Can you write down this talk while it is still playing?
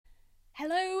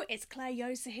Hello, it's Claire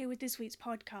Yosa here with this week's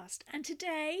podcast. And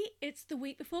today it's the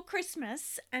week before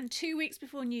Christmas and 2 weeks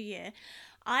before New Year.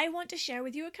 I want to share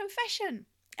with you a confession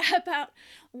about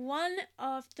one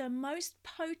of the most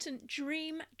potent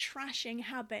dream trashing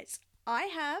habits I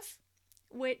have,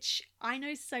 which I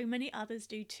know so many others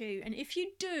do too. And if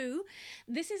you do,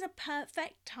 this is a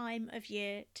perfect time of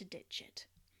year to ditch it.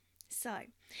 So,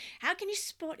 how can you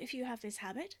spot if you have this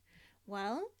habit?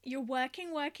 Well, you're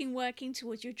working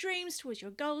towards your dreams, towards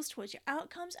your goals, towards your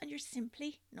outcomes, and you're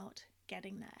simply not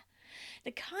getting there.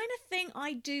 The kind of thing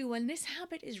I do when this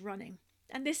habit is running,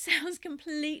 and this sounds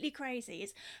completely crazy,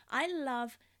 is I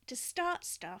love to start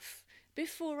stuff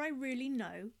before I really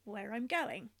know where I'm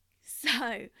going.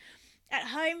 So, at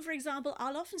home, for example,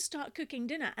 I'll often start cooking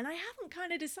dinner and I haven't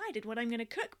kind of decided what I'm going to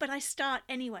cook, but I start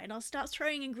anyway and I'll start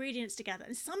throwing ingredients together.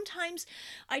 And sometimes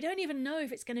I don't even know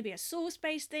if it's going to be a sauce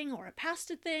based thing or a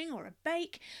pasta thing or a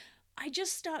bake. I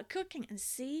just start cooking and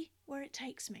see where it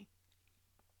takes me.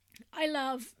 I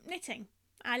love knitting.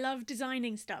 I love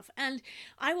designing stuff, and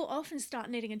I will often start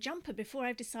knitting a jumper before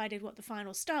I've decided what the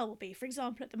final style will be. For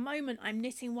example, at the moment, I'm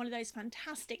knitting one of those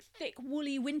fantastic, thick,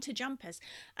 woolly winter jumpers,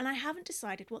 and I haven't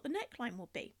decided what the neckline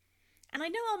will be. And I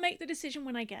know I'll make the decision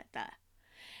when I get there.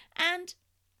 And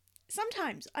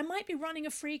sometimes I might be running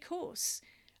a free course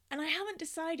and I haven't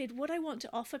decided what I want to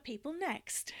offer people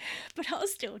next, but I'll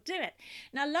still do it.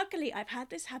 Now, luckily, I've had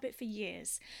this habit for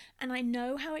years and I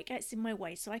know how it gets in my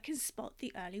way, so I can spot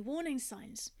the early warning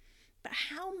signs. But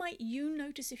how might you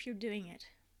notice if you're doing it?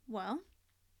 Well,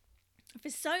 for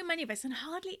so many of us, and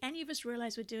hardly any of us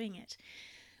realize we're doing it,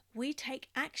 we take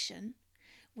action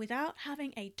without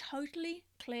having a totally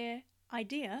clear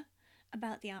idea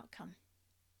about the outcome.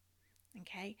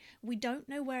 Okay, we don't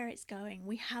know where it's going.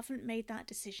 We haven't made that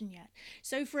decision yet.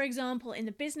 So, for example, in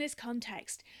the business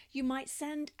context, you might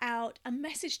send out a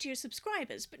message to your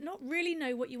subscribers, but not really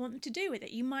know what you want them to do with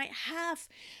it. You might have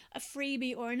a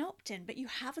freebie or an opt in, but you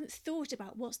haven't thought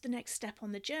about what's the next step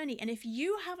on the journey. And if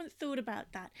you haven't thought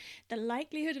about that, the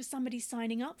likelihood of somebody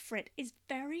signing up for it is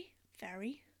very,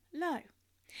 very low.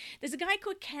 There's a guy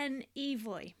called Ken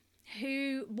Evoy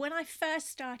who, when I first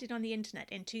started on the internet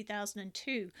in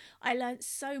 2002, I learnt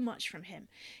so much from him.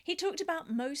 He talked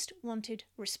about most wanted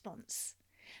response.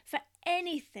 For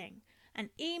anything, an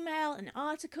email, an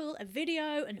article, a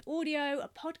video, an audio, a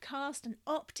podcast, an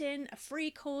opt-in, a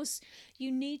free course,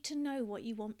 you need to know what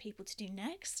you want people to do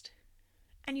next.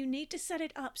 And you need to set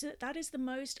it up so that that is the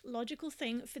most logical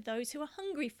thing for those who are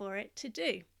hungry for it to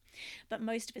do. But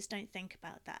most of us don't think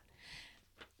about that.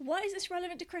 Why is this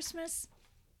relevant to Christmas?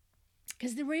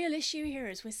 Because the real issue here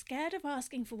is we're scared of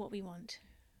asking for what we want.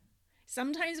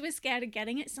 Sometimes we're scared of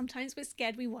getting it, sometimes we're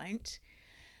scared we won't.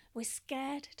 We're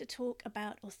scared to talk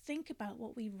about or think about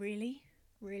what we really,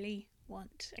 really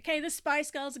want. Okay, the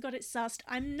Spice Girls have got it sussed.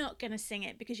 I'm not going to sing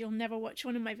it because you'll never watch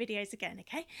one of my videos again,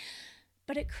 okay?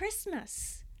 But at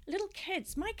Christmas, little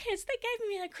kids, my kids, they gave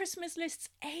me their Christmas lists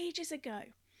ages ago.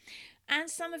 And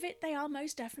some of it they are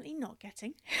most definitely not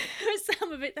getting.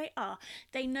 Some of it they are.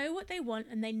 They know what they want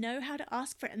and they know how to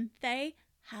ask for it and they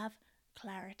have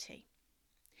clarity.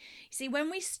 You see, when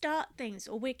we start things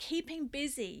or we're keeping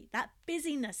busy, that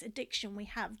busyness addiction we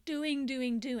have,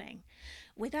 doing,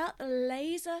 without the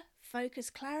laser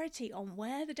focused clarity on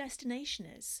where the destination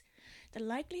is, the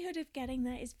likelihood of getting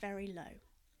there is very low.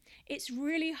 It's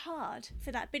really hard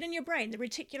for that bit in your brain, the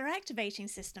reticular activating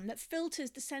system that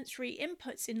filters the sensory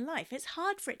inputs in life. It's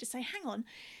hard for it to say, hang on,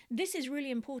 this is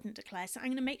really important to Claire, so I'm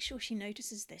going to make sure she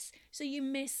notices this. So you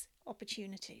miss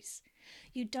opportunities.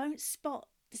 You don't spot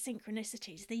the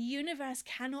synchronicities. The universe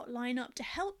cannot line up to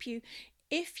help you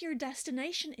if your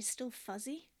destination is still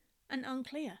fuzzy and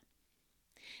unclear.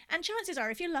 And chances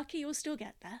are, if you're lucky, you'll still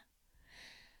get there.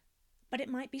 But it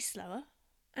might be slower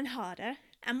and harder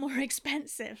and more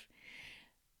expensive.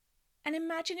 And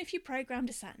imagine if you programmed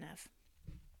a sat-nav.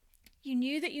 You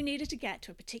knew that you needed to get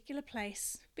to a particular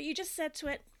place, but you just said to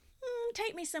it,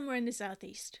 take me somewhere in the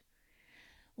southeast.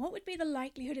 What would be the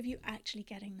likelihood of you actually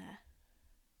getting there?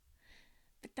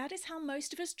 But that is how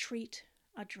most of us treat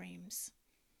our dreams.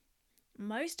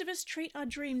 Most of us treat our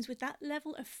dreams with that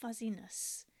level of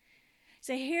fuzziness.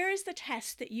 So here is the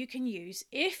test that you can use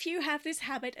if you have this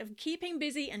habit of keeping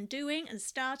busy and doing and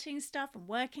starting stuff and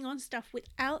working on stuff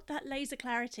without that laser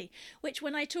clarity, which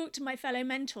when I talk to my fellow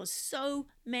mentors, so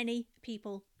many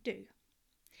people do.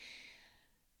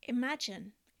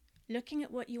 Imagine looking at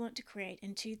what you want to create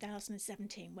in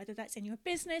 2017, whether that's in your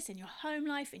business, in your home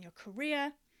life, in your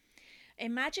career.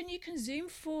 Imagine you can zoom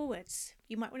forwards.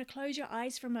 You might want to close your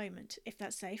eyes for a moment, if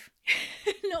that's safe.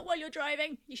 Not while you're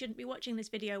driving. You shouldn't be watching this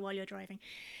video while you're driving.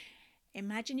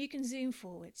 Imagine you can zoom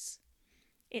forwards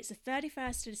It's the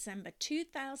 31st of December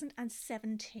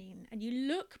 2017, and you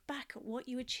look back at what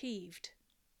you achieved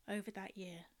over that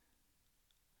year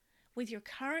with your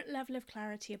current level of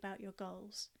clarity about your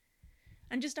goals.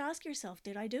 And just ask yourself,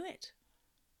 did I do it?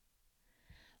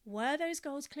 Were those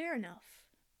goals clear enough?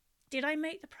 Did I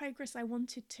make the progress I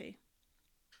wanted to?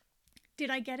 Did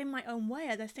I get in my own way?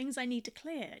 Are there things I need to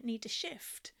clear, need to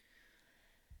shift?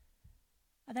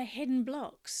 Are there hidden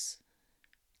blocks?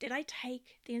 Did I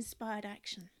take the inspired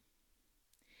action?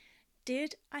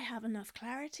 Did I have enough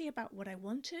clarity about what I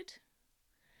wanted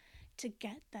to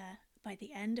get there by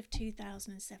the end of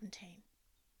 2017?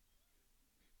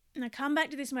 Now come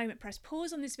back to this moment, press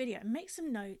pause on this video and make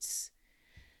some notes.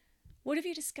 What have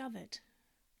you discovered?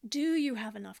 Do you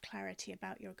have enough clarity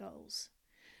about your goals?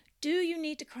 Do you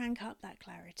need to crank up that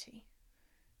clarity?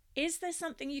 Is there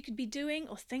something you could be doing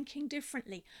or thinking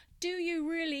differently? Do you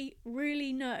really,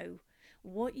 really know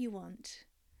what you want?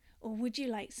 Or would you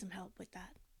like some help with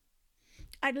that?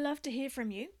 I'd love to hear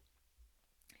from you.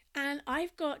 And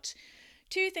I've got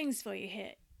two things for you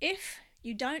here. If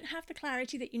you don't have the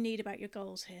clarity that you need about your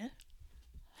goals here,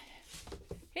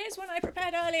 here's one I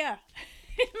prepared earlier.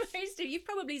 Most of you've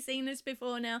probably seen this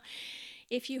before now.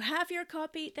 If you have your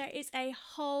copy, there is a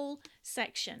whole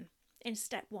section in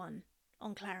step 1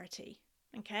 on clarity.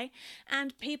 Okay,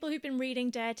 and people who've been reading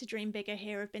Dare to Dream Bigger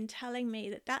here have been telling me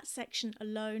that that section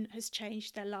alone has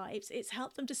changed their lives. It's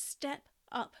helped them to step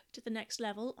up to the next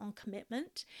level on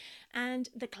commitment, and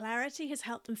the clarity has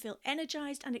helped them feel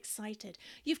energized and excited.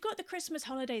 You've got the Christmas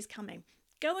holidays coming.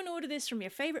 Go and order this from your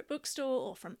favorite bookstore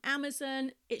or from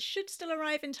Amazon. It should still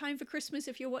arrive in time for Christmas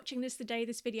if you're watching this the day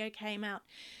this video came out.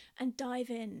 And dive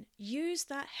in. Use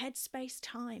that headspace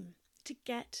time to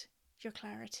get your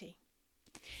clarity.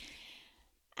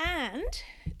 And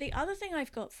the other thing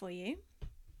I've got for you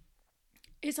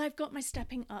is I've got my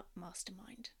Stepping Up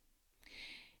Mastermind.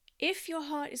 If your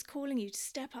heart is calling you to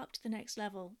step up to the next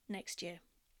level next year,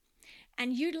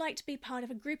 and you'd like to be part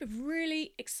of a group of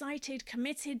really excited,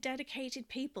 committed, dedicated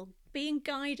people being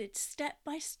guided step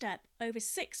by step over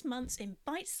 6 months in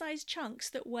bite-sized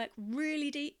chunks that work really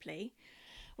deeply,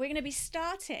 we're going to be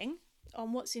starting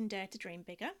on what's in Dare to Dream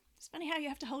Bigger. It's funny how you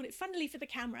have to hold it funnily for the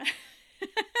camera.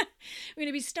 We're going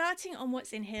to be starting on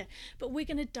what's in here, but we're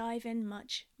going to dive in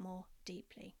much more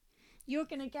deeply. You're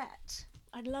going to get,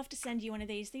 I'd love to send you one of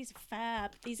these. These are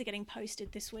fab. These are getting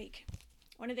posted this week.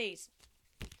 One of these.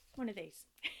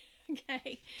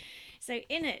 Okay. So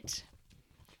in it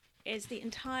is the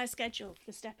entire schedule for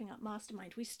the Stepping Up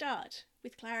Mastermind. We start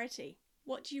with clarity.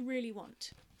 What do you really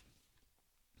want?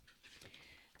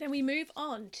 Then we move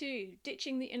on to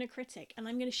ditching the inner critic. And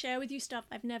I'm going to share with you stuff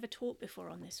I've never taught before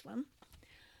on this one.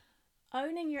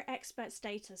 Owning your expert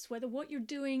status, whether what you're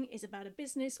doing is about a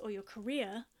business or your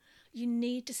career, you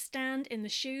need to stand in the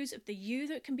shoes of the you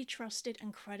that can be trusted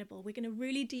and credible. We're going to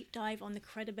really deep dive on the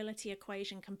credibility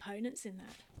equation components in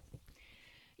that.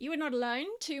 You are not alone.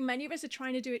 Too many of us are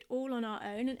trying to do it all on our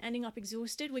own and ending up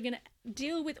exhausted. We're going to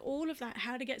deal with all of that,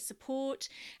 how to get support,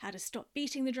 how to stop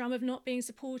beating the drum of not being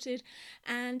supported,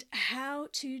 and how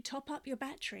to top up your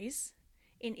batteries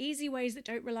in easy ways that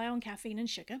don't rely on caffeine and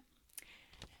sugar.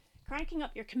 Cranking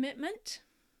up your commitment,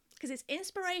 because it's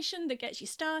inspiration that gets you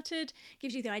started,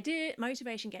 gives you the idea,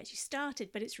 motivation gets you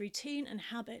started, but it's routine and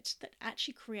habit that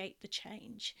actually create the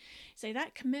change. So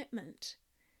that commitment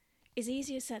is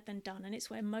easier said than done, and it's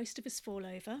where most of us fall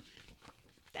over.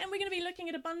 Then we're going to be looking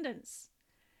at abundance.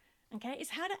 Okay, it's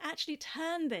how to actually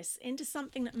turn this into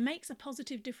something that makes a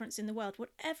positive difference in the world.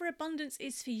 Whatever abundance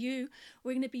is for you,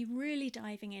 we're going to be really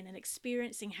diving in and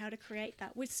experiencing how to create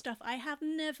that with stuff I have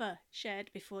never shared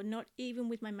before, not even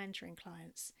with my mentoring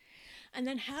clients. And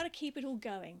then how to keep it all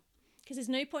going, because there's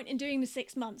no point in doing the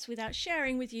 6 months without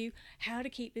sharing with you how to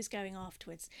keep this going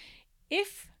afterwards.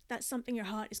 If that's something your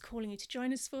heart is calling you to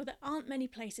join us for, there aren't many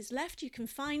places left. You can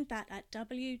find that at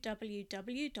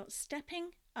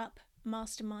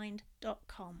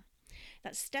www.steppingupmastermind.com.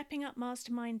 That's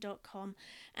steppingupmastermind.com,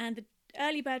 and the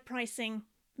early bird pricing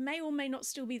may or may not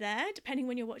still be there depending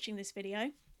when you're watching this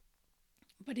video.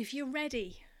 But if you're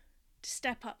ready to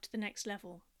step up to the next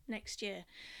level next year,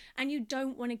 and you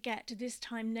don't want to get to this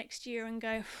time next year and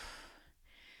go,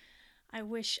 I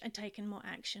wish I'd taken more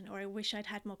action, or I wish I'd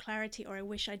had more clarity, or I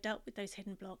wish I dealt with those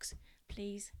hidden blocks,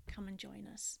 please come and join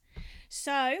us.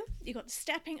 So you've got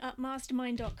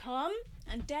steppingupmastermind.com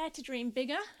and Dare to Dream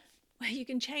Bigger, where you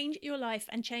can change your life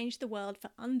and change the world for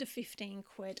under 15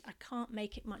 quid. I can't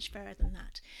make it much fairer than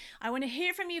that. I want to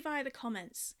hear from you via the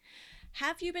comments.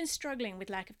 Have you been struggling with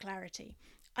lack of clarity?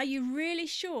 Are you really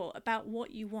sure about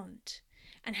what you want?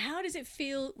 And how does it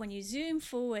feel when you zoom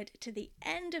forward to the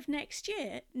end of next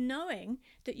year, knowing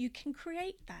that you can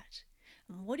create that?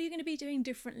 And what are you going to be doing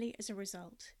differently as a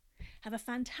result? Have a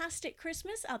fantastic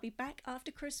Christmas. I'll be back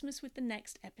after Christmas with the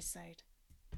next episode.